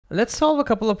Let's solve a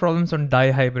couple of problems on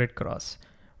dihybrid cross.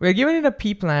 We're given in a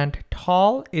pea plant,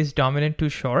 tall is dominant to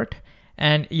short,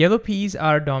 and yellow peas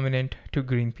are dominant to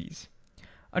green peas.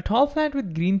 A tall plant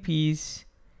with green peas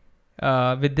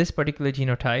with this particular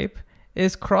genotype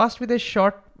is crossed with a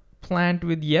short plant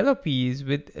with yellow peas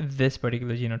with this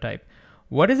particular genotype.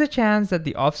 What is the chance that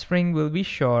the offspring will be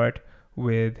short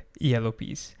with yellow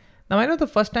peas? Now I know the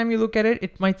first time you look at it,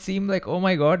 it might seem like, oh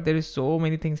my God, there is so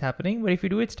many things happening, but if you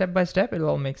do it step by step, it'll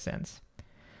all make sense.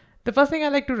 The first thing I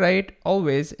like to write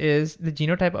always is the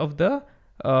genotype of the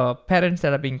parents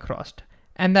that are being crossed.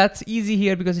 And that's easy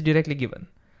here because it's directly given.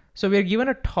 So we're given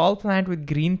a tall plant with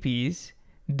green peas.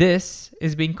 This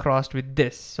is being crossed with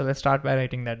this. So let's start by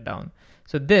writing that down.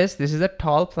 So this is a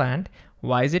tall plant.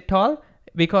 Why is it tall?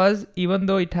 Because even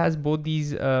though it has both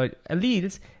these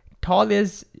alleles, tall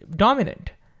is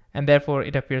dominant and therefore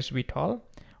it appears to be tall.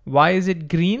 Why is it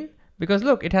green? Because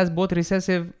look, it has both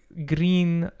recessive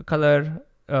green color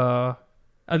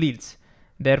alleles.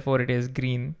 Therefore it is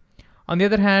green. On the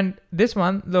other hand, this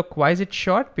one, look, why is it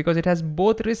short? Because it has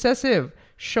both recessive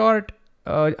short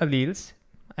alleles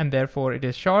and therefore it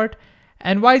is short.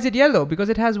 And why is it yellow? Because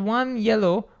it has one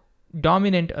yellow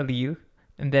dominant allele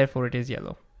and therefore it is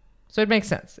yellow. So it makes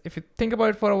sense. If you think about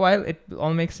it for a while, it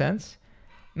all makes sense.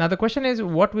 Now the question is,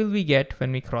 what will we get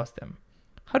when we cross them?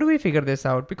 How do we figure this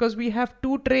out? Because we have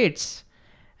two traits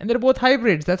and they're both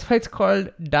hybrids. That's why it's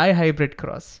called dihybrid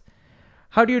cross.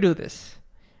 How do you do this?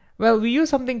 Well, we use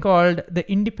something called the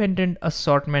independent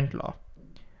assortment law,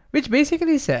 which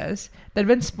basically says that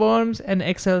when sperms and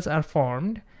egg cells are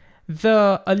formed,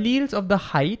 the alleles of the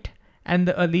height and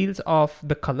the alleles of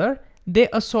the color, they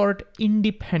assort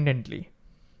independently.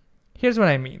 Here's what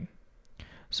I mean.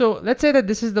 So let's say that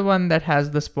this is the one that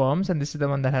has the sperms and this is the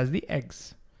one that has the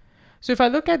eggs. So if I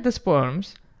look at the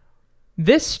sperms,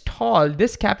 this tall,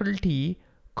 this capital T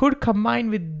could combine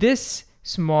with this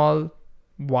small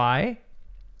y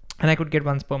and I could get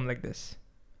one sperm like this.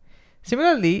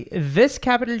 Similarly, this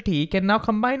capital T can now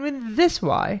combine with this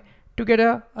y to get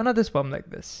another sperm like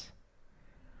this.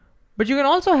 But you can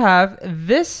also have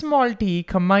this small t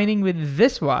combining with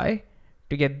this y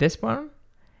to get this sperm.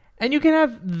 And you can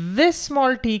have this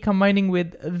small t combining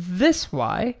with this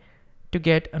y to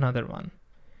get another one.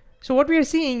 So what we are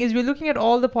seeing is we're looking at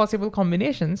all the possible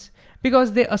combinations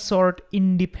because they assort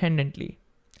independently.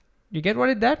 You get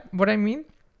what I mean?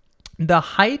 The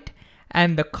height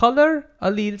and the color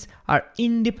alleles are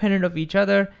independent of each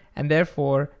other and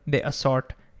therefore they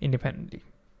assort independently.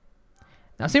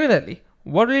 Now similarly,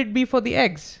 what will it be for the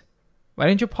eggs? Why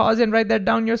don't you pause and write that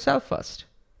down yourself first?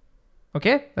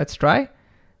 Okay, let's try.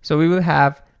 So we will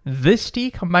have this t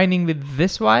combining with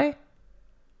this y,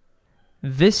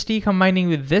 this t combining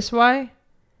with this y,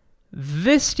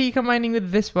 this t combining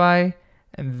with this y,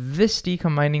 and this t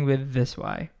combining with this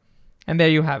y. And there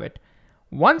you have it.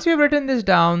 Once you've written this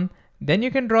down, then you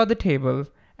can draw the table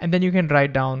and then you can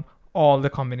write down all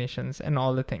the combinations and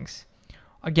all the things.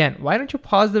 Again, why don't you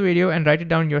pause the video and write it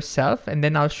down yourself and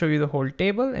then I'll show you the whole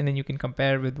table and then you can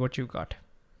compare with what you got.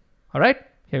 All right,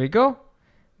 here we go.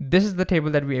 This is the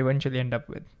table that we eventually end up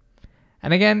with.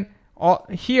 And again,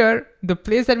 here, the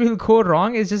place that will go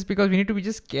wrong is just because we need to be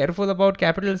just careful about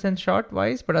capitals and short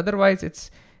y's, but otherwise it's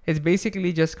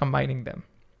basically just combining them.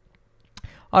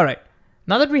 All right,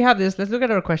 now that we have this, let's look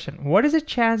at our question. What is the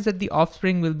chance that the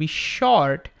offspring will be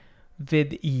short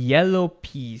with yellow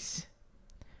peas?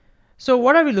 So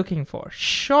what are we looking for?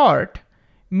 Short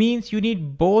means you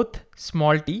need both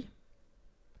small t,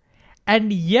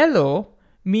 and yellow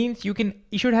means you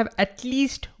should have at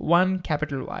least one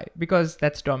capital Y because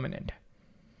that's dominant.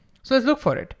 So let's look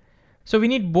for it. So we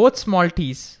need both small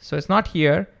t's. So it's not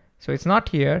here, so it's not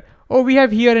here, or we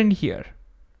have here and here.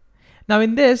 Now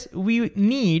in this, we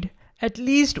need at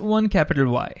least one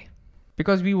capital Y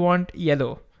because we want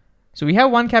yellow. So we have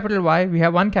one capital Y, we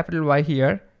have one capital Y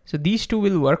here. So these two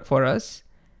will work for us.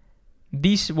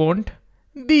 These won't.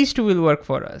 These two will work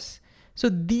for us. So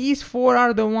these four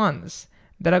are the ones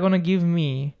that are going to give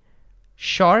me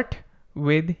short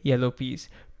with yellow peas.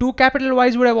 Two capital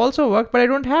Y's would have also worked, but I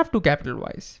don't have two capital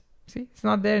Y's. See, it's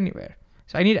not there anywhere.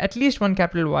 So I need at least one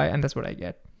capital Y and that's what I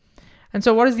get. And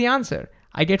so what is the answer?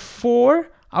 I get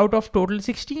 4 out of total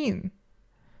 16.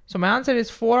 So my answer is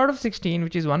 4 out of 16,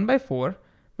 which is 1 by 4.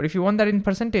 But if you want that in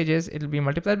percentages, it'll be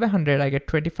multiplied by 100. I get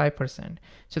 25%.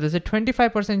 So there's a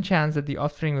 25% chance that the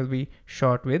offspring will be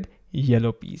short with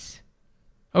yellow peas.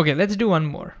 Okay, let's do one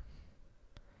more.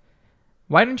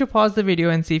 Why don't you pause the video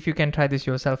and see if you can try this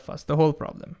yourself first, the whole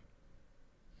problem.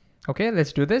 Okay,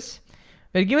 let's do this.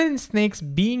 We're given in snakes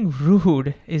being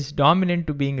rude is dominant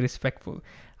to being respectful.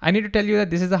 I need to tell you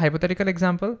that this is a hypothetical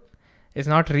example. It's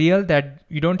not real, that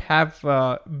you don't have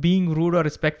being rude or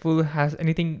respectful has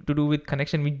anything to do with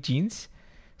connection with genes.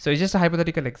 So it's just a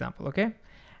hypothetical example, okay?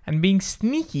 And being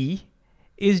sneaky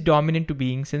is dominant to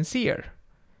being sincere.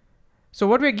 So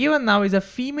what we're given now is a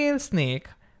female snake,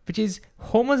 which is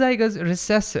homozygous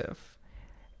recessive,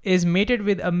 is mated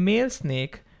with a male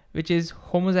snake, which is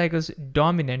homozygous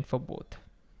dominant for both.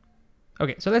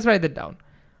 Okay, so let's write that down.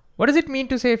 What does it mean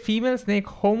to say female snake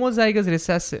homozygous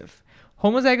recessive?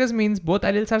 Homozygous means both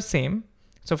alleles are same.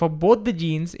 So for both the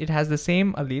genes, it has the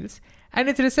same alleles, and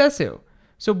it's recessive.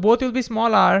 So both will be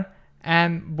small r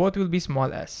and both will be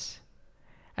small s.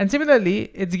 And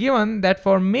similarly, it's given that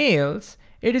for males,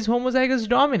 it is homozygous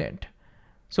dominant.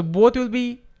 So both will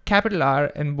be capital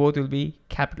R and both will be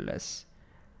capital S.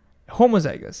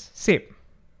 Homozygous, same.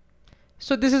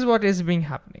 So this is what is being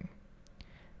happening.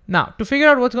 Now, to figure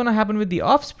out what's going to happen with the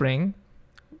offspring,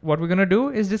 what we're going to do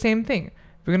is the same thing.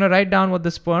 We're going to write down what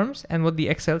the sperms and what the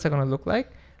egg cells are going to look like.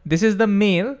 This is the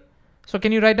male. So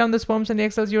can you write down the sperms and the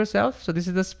egg cells yourself? So this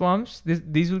is the sperms.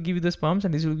 These will give you the sperms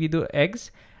and these will give you the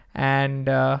eggs. And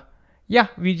yeah,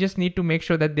 we just need to make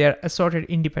sure that they are assorted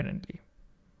independently.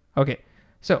 Okay,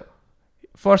 so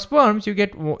for sperms, you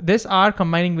get this R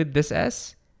combining with this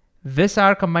S, this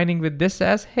R combining with this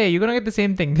S. Hey, you're gonna get the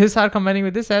same thing. This R combining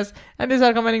with this S, and this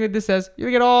R combining with this S.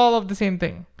 You'll get all of the same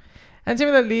thing. And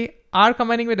similarly, R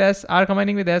combining with S, R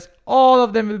combining with S, all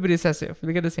of them will be recessive.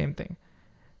 You'll get the same thing.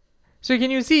 So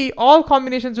can you see all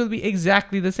combinations will be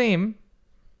exactly the same.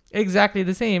 Exactly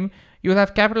the same. You'll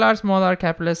have capital R, small r,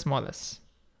 capital S, small s.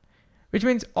 Which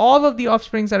means all of the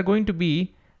offsprings are going to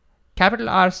be, capital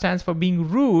R stands for being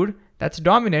rude, that's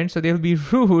dominant, so they'll be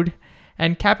rude.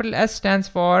 And capital S stands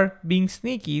for being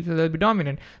sneaky, so they'll be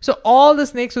dominant. So all the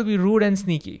snakes will be rude and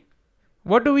sneaky.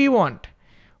 What do we want?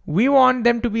 We want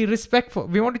them to be respectful.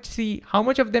 We want to see how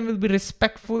much of them will be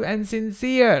respectful and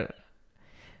sincere.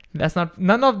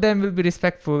 None of them will be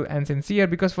respectful and sincere,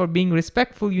 because for being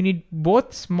respectful, you need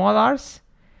both small r's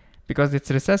because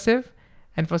it's recessive.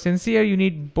 And for sincere, you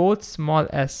need both small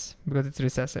s because it's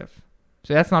recessive.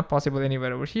 So that's not possible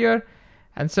anywhere over here.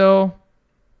 And so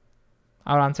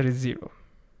our answer is 0.